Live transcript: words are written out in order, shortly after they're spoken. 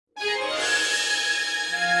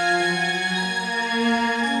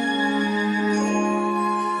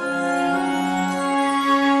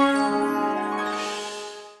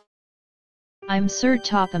I'm Sir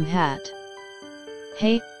Topham Hatt.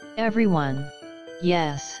 Hey, everyone.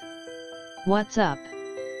 Yes. What's up?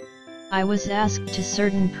 I was asked to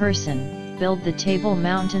certain person, build the Table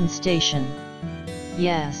Mountain Station.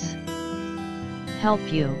 Yes. Help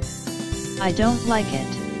you. I don't like it.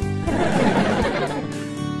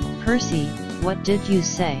 Percy, what did you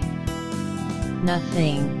say?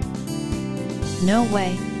 Nothing. No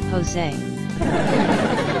way, Jose.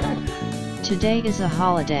 Today is a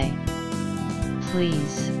holiday.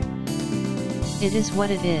 Please. It is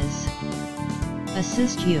what it is.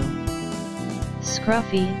 Assist you.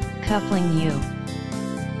 Scruffy, coupling you.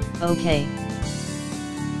 Okay.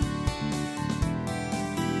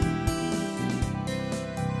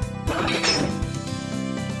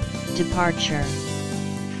 Departure.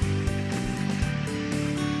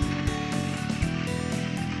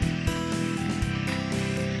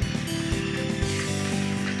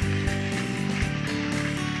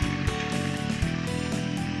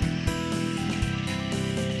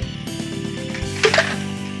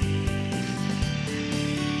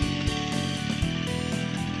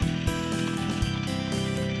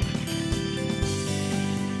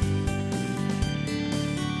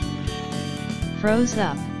 Froze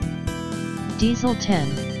up. Diesel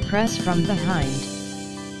 10, press from behind.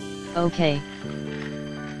 Okay.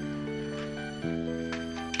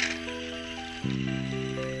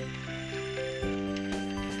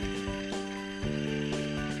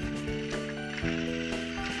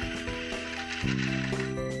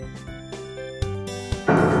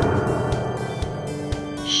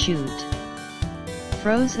 Shoot.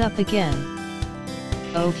 Froze up again.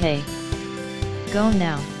 Okay. Go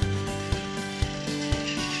now.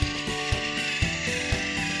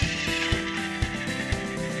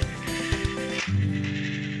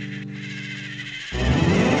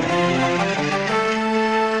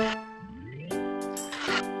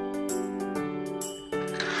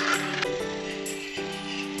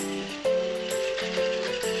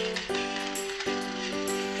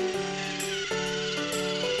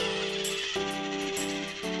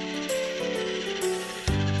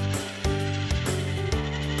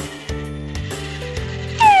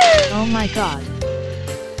 Oh my god.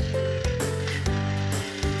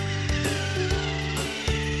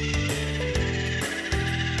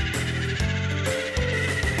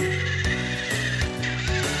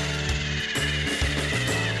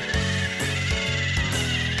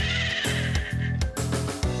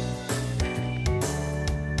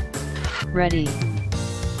 Ready.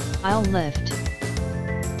 I'll lift.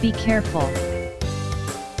 Be careful.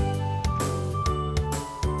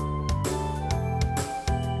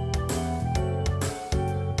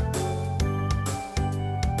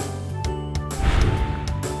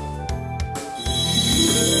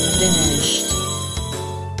 Finished.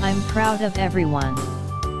 I'm proud of everyone.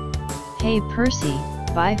 Hey Percy,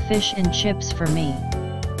 buy fish and chips for me.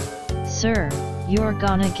 Sir, you're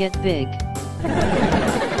gonna get big.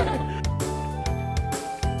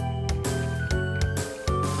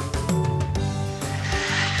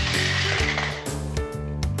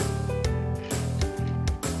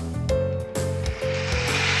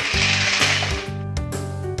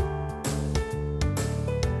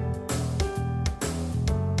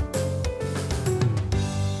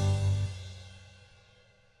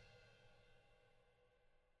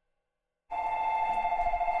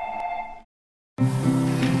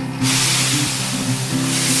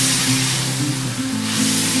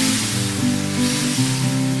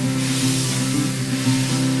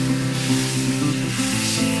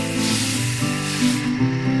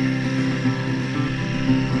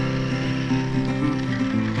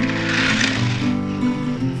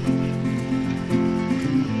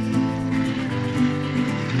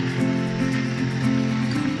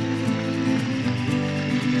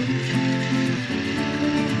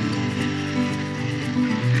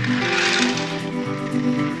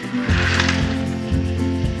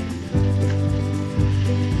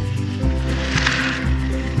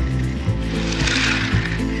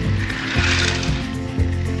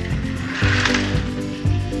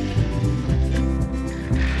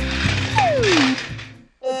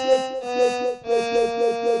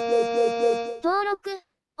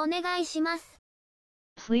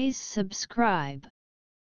 Please subscribe.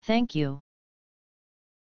 Thank you.